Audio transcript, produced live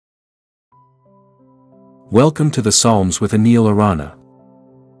Welcome to the Psalms with Anil Arana.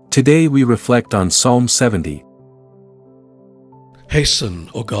 Today we reflect on Psalm 70. Hasten,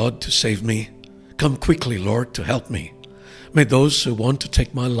 O God, to save me. Come quickly, Lord, to help me. May those who want to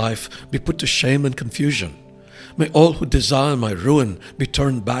take my life be put to shame and confusion. May all who desire my ruin be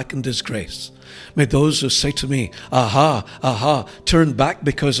turned back in disgrace. May those who say to me, Aha, aha, turn back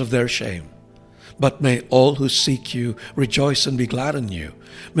because of their shame. But may all who seek you rejoice and be glad in you.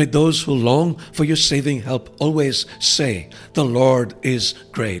 May those who long for your saving help always say, The Lord is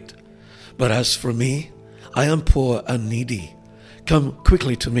great. But as for me, I am poor and needy. Come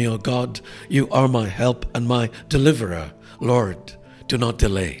quickly to me, O God. You are my help and my deliverer. Lord, do not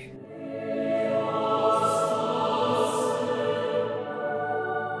delay.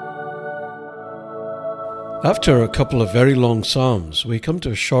 After a couple of very long psalms, we come to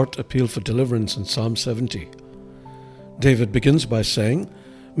a short appeal for deliverance in Psalm 70. David begins by saying,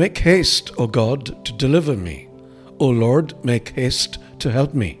 Make haste, O God, to deliver me. O Lord, make haste to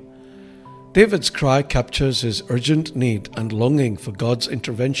help me. David's cry captures his urgent need and longing for God's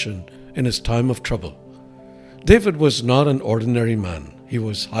intervention in his time of trouble. David was not an ordinary man. He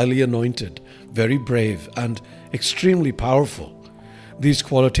was highly anointed, very brave, and extremely powerful. These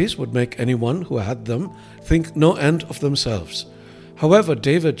qualities would make anyone who had them think no end of themselves. However,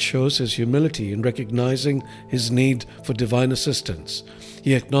 David shows his humility in recognizing his need for divine assistance.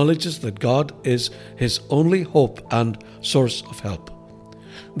 He acknowledges that God is his only hope and source of help.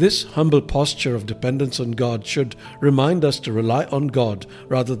 This humble posture of dependence on God should remind us to rely on God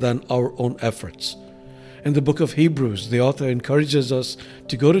rather than our own efforts. In the book of Hebrews, the author encourages us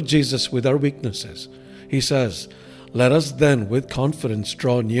to go to Jesus with our weaknesses. He says, Let us then with confidence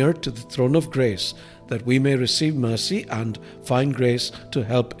draw near to the throne of grace, that we may receive mercy and find grace to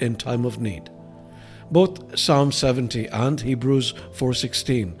help in time of need. Both Psalm 70 and Hebrews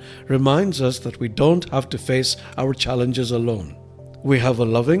 4:16 reminds us that we don't have to face our challenges alone. We have a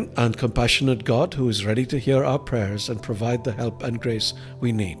loving and compassionate God who is ready to hear our prayers and provide the help and grace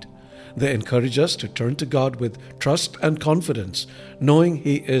we need. They encourage us to turn to God with trust and confidence, knowing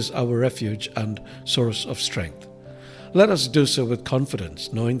He is our refuge and source of strength. Let us do so with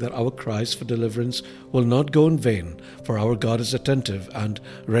confidence, knowing that our cries for deliverance will not go in vain, for our God is attentive and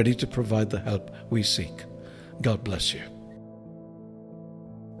ready to provide the help we seek. God bless you.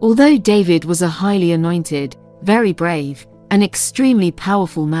 Although David was a highly anointed, very brave, and extremely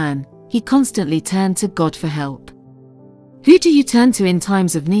powerful man, he constantly turned to God for help. Who do you turn to in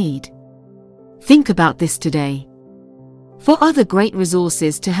times of need? Think about this today. For other great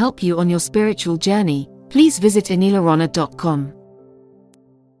resources to help you on your spiritual journey, please visit anilarana.com.